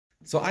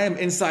So I am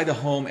inside the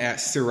home at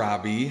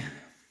Syrabi,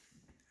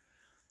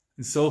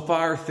 and so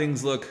far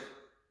things look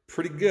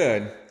pretty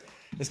good.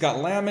 It's got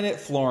laminate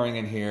flooring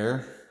in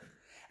here,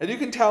 and you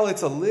can tell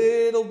it's a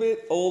little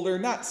bit older,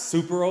 not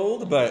super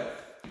old,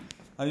 but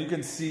you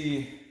can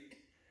see,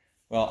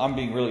 well, I'm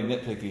being really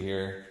nitpicky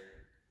here,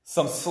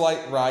 some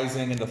slight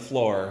rising in the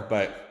floor,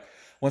 but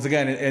once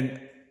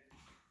again,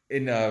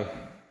 in a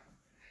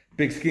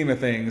big scheme of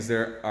things,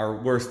 there are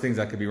worse things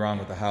that could be wrong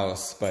with the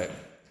house, but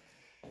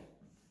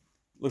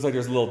looks like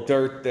there's a little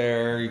dirt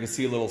there. You can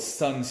see a little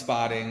sun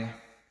spotting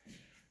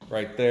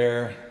right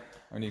there,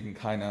 and you can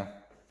kind of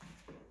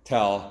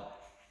tell.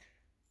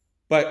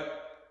 But,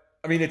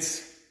 I mean, it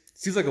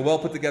seems like a well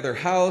put together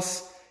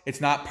house.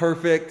 It's not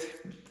perfect.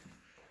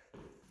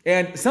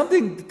 And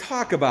something to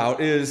talk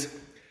about is,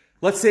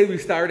 let's say we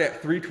start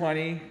at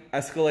 320,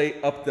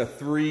 escalate up to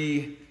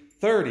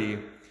 330.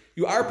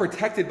 You are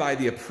protected by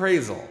the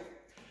appraisal.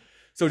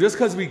 So just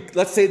because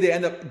let's say they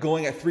end up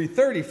going at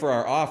 330 for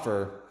our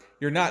offer,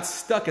 you're not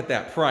stuck at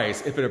that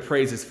price if it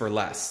appraises for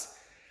less.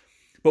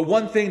 But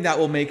one thing that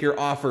will make your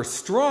offer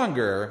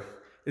stronger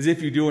is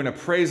if you do an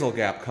appraisal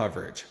gap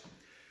coverage.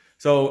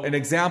 So an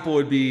example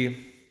would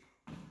be,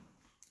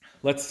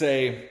 let's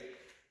say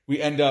we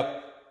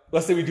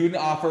do an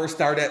offer,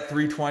 start at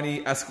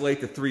 320,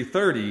 escalate to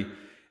 330,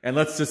 and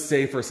let's just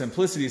say for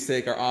simplicity's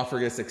sake, our offer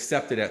gets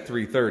accepted at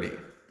 330.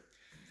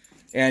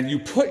 And you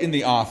put in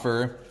the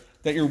offer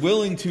that you're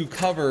willing to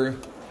cover,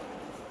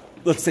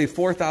 let's say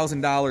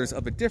 $4,000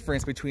 of a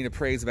difference between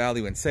appraised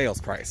value and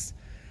sales price.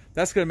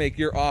 That's going to make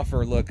your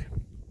offer look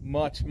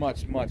much,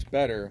 much, much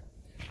better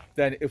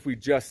than if we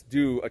just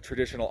do a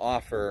traditional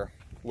offer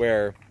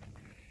where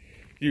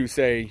you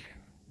say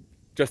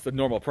just the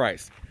normal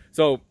price.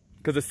 So,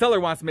 because the seller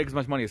wants to make as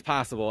much money as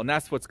possible, and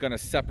that's what's going to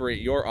separate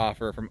your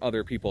offer from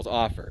other people's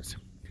offers.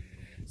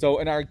 So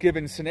in our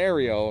given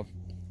scenario,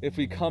 if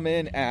we come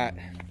in at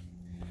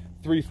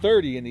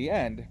 330 in the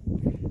end,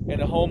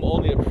 and the home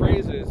only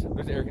appraises,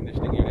 there's an air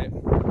conditioning unit.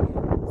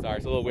 Sorry,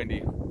 it's a little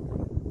windy.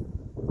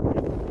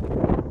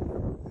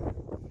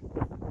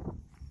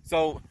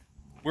 So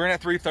we're in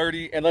at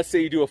 330, and let's say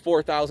you do a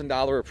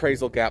 $4,000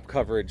 appraisal gap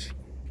coverage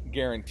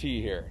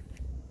guarantee here.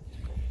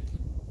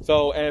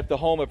 So, and if the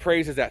home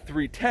appraises at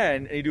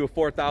 310 and you do a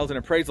 4,000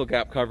 appraisal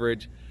gap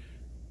coverage,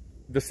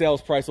 the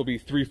sales price will be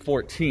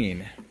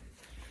 314.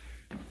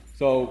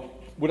 So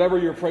whatever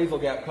your appraisal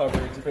gap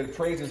coverage, if it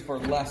appraises for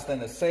less than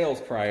the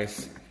sales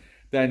price,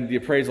 then the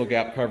appraisal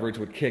gap coverage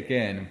would kick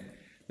in.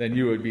 Then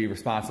you would be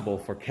responsible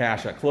for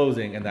cash at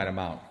closing in that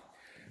amount.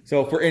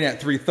 So if we're in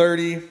at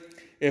 330,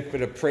 if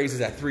it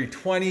appraises at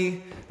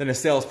 320, then the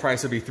sales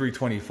price would be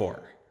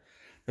 324.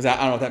 I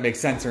don't know if that makes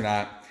sense or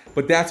not,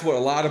 but that's what a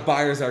lot of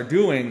buyers are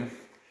doing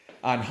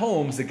on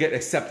homes to get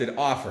accepted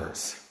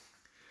offers.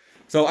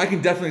 So I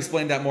can definitely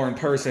explain that more in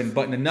person,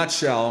 but in a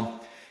nutshell,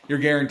 you're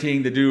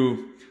guaranteeing to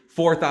do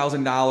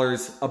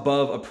 $4,000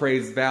 above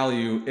appraised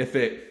value if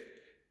it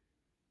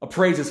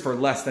appraises for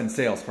less than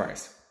sales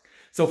price.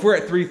 So if we're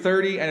at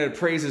 330 and it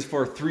appraises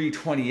for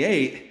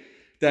 328,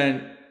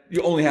 then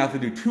you only have to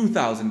do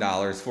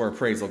 $2,000 for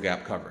appraisal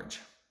gap coverage.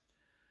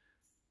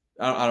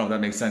 I don't know if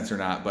that makes sense or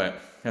not, but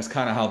that's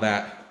kind of how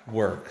that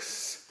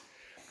works.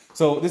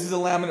 So this is a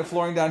laminate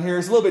flooring down here.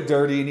 It's a little bit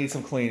dirty, it needs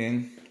some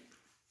cleaning.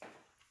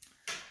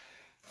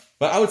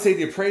 But I would say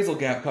the appraisal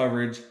gap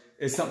coverage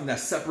is something that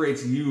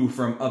separates you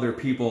from other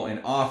people in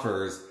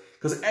offers,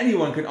 because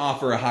anyone can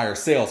offer a higher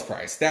sales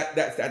price.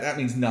 That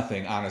means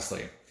nothing,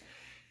 honestly.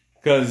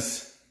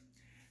 Because,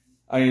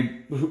 I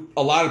mean,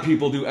 a lot of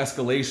people do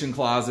escalation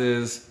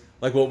clauses,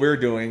 like what we're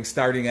doing,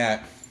 starting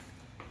at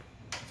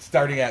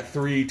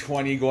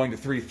 320, going to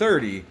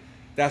 330.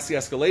 That's the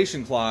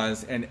escalation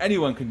clause, and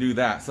anyone can do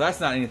that. So that's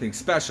not anything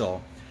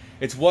special.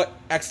 It's what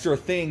extra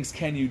things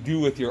can you do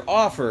with your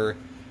offer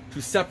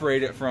to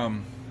separate it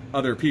from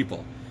other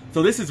people.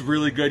 So this is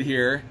really good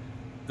here.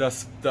 The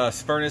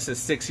furnace is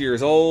 6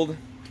 years old.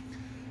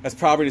 That's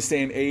probably the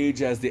same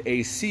age as the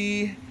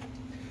AC.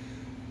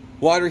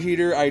 Water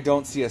heater, I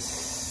don't see a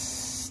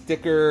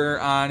sticker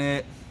on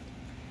it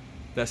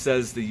that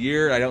says the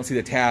year. I don't see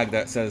the tag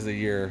that says the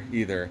year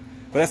either.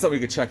 But that's something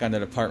we could check on the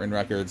department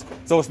records.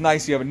 So it's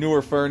nice, you have a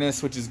newer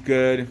furnace, which is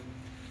good.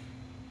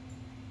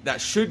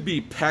 That should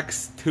be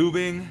PEX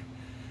tubing,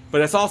 but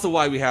that's also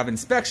why we have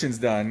inspections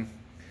done,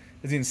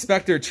 is the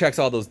inspector checks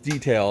all those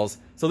details.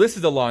 So this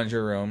is the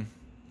laundry room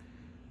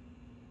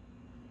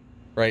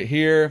right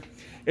here.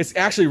 It's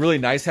actually really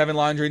nice having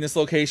laundry in this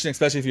location,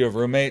 especially if you have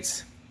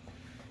roommates,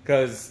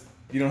 because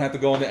you don't have to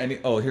go into any,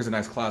 oh, here's a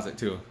nice closet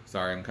too.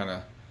 Sorry, I'm kind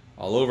of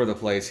all over the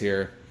place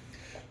here.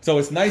 So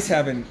it's nice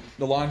having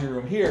the laundry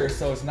room here,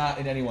 so it's not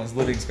in anyone's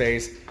living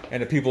space,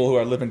 and the people who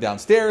are living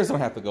downstairs don't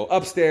have to go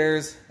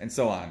upstairs, and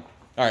so on.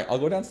 All right, I'll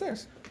go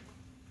downstairs.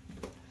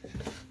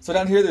 So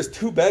down here, there's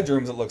 2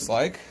 bedrooms, it looks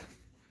like.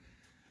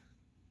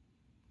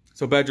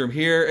 So bedroom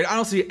here, and I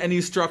don't see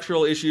any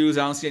structural issues.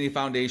 I don't see any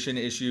foundation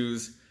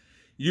issues.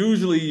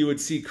 Usually you would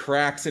see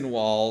cracks in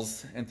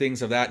walls and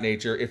things of that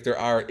nature if there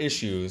are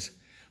issues,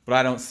 but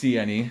I don't see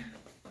any.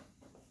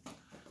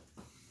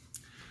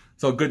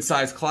 So a good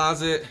sized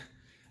closet.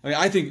 I mean,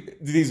 I think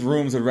these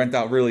rooms would rent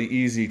out really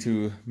easy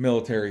to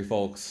military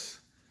folks.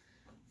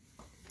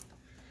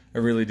 I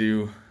really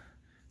do.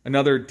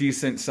 Another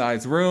decent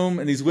sized room,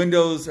 and these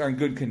windows are in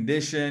good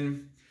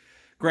condition.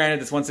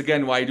 Granted, that's once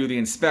again why you do the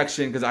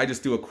inspection, because I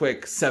just do a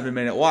quick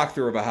 7-minute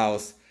walkthrough of a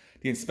house.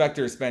 The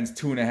inspector spends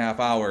 2.5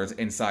 hours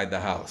inside the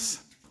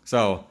house.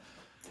 So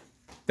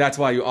that's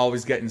why you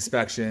always get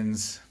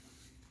inspections.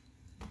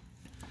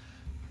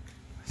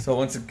 So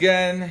once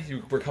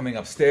again, we're coming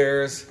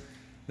upstairs.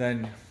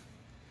 Then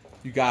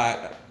you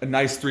got a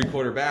nice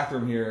 3/4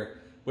 bathroom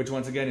here, which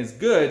once again is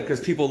good because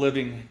people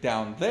living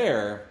down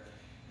there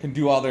can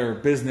do all their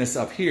business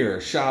up here,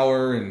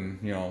 shower and,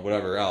 you know,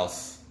 whatever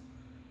else.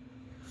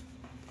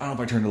 I don't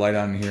know if I turned the light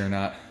on in here or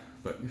not,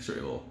 but let me show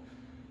you a little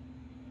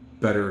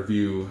better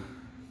view.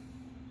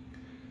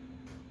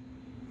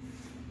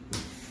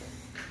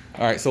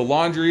 All right, so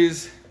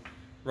laundry's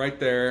right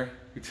there,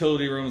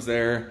 utility room's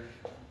there,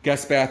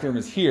 guest bathroom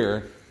is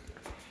here.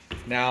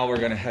 Now we're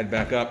gonna head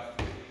back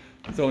up.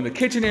 So in the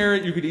kitchen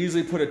area, you could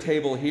easily put a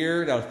table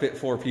here that would fit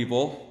 4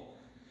 people.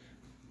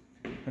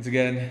 Once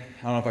again,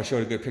 I don't know if I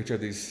showed a good picture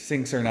of these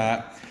sinks or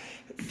not.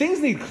 Things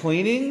need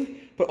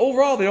cleaning, but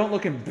overall they don't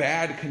look in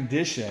bad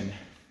condition.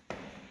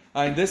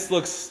 And this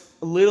looks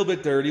a little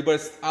bit dirty, but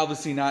it's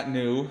obviously not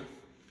new.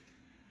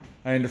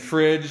 And the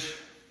fridge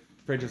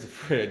is a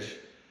fridge.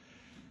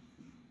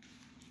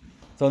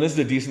 So this is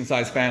a decent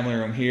sized family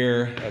room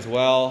here as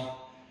well.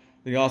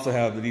 Then you also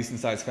have the decent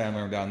sized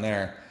family room down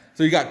there.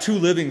 So you got 2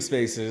 living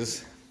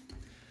spaces.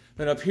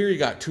 Then up here you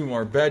got 2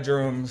 more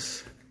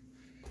bedrooms.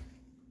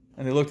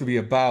 And they look to be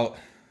about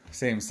the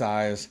same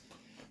size.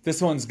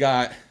 This one's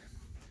got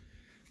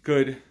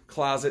good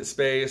closet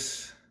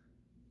space.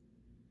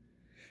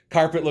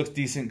 Carpet looks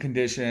decent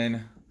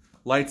condition.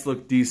 Lights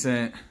look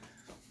decent.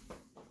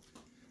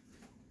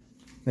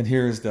 Then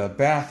here's the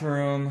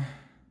bathroom.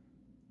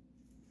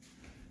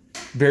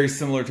 Very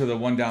similar to the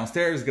one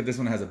downstairs, because this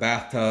one has a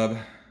bathtub.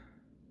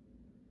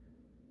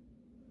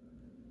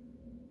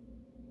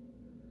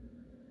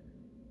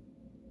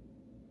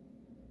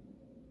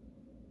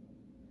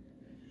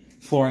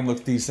 Flooring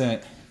looks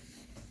decent.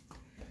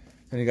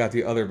 Then you got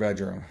the other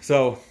bedroom.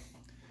 So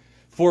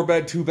 4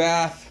 bed, 2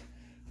 bath.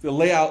 The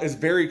layout is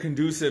very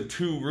conducive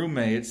to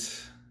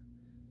roommates,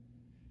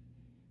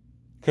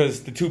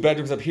 because the 2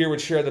 bedrooms up here would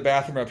share the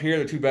bathroom up here.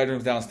 The 2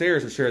 bedrooms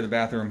downstairs would share the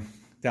bathroom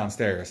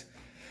downstairs.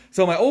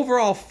 So my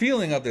overall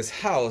feeling of this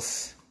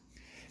house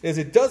is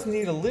it does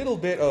need a little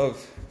bit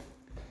of,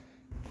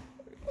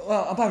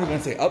 well, I'm probably going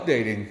to say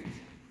updating.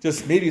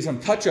 Just maybe some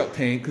touch-up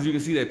paint, because you can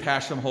see they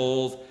patched some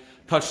holes,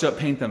 touched up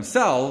paint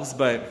themselves,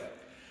 but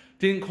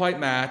didn't quite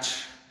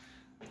match.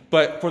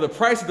 But for the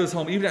price of this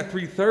home, even at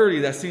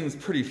 $330,000, that seems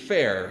pretty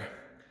fair.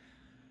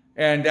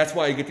 And that's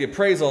why you get the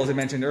appraisal, as I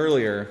mentioned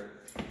earlier,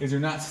 is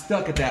you're not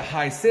stuck at that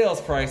high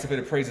sales price if it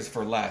appraises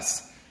for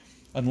less,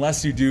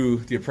 unless you do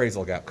the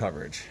appraisal gap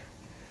coverage.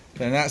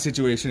 Then in that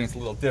situation, it's a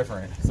little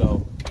different.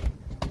 So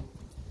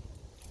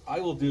I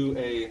will do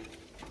a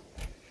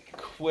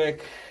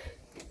quick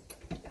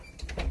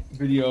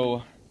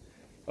video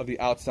of the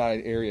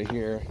outside area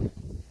here,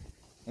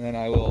 and then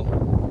I will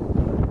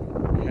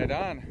head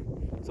on.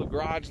 So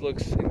garage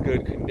looks in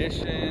good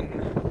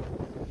condition.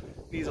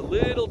 Needs a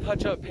little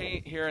touch-up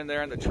paint here and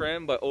there on the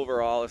trim, but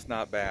overall it's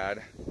not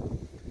bad.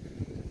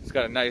 It's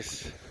got a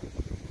nice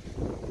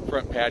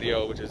front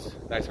patio, which is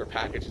nice for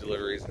package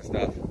deliveries and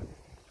stuff.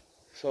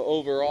 So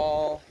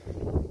overall,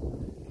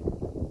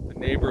 the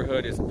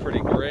neighborhood is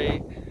pretty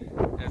great.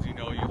 As you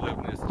know, you live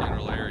in this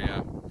general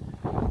area.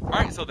 All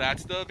right, so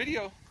that's the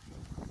video.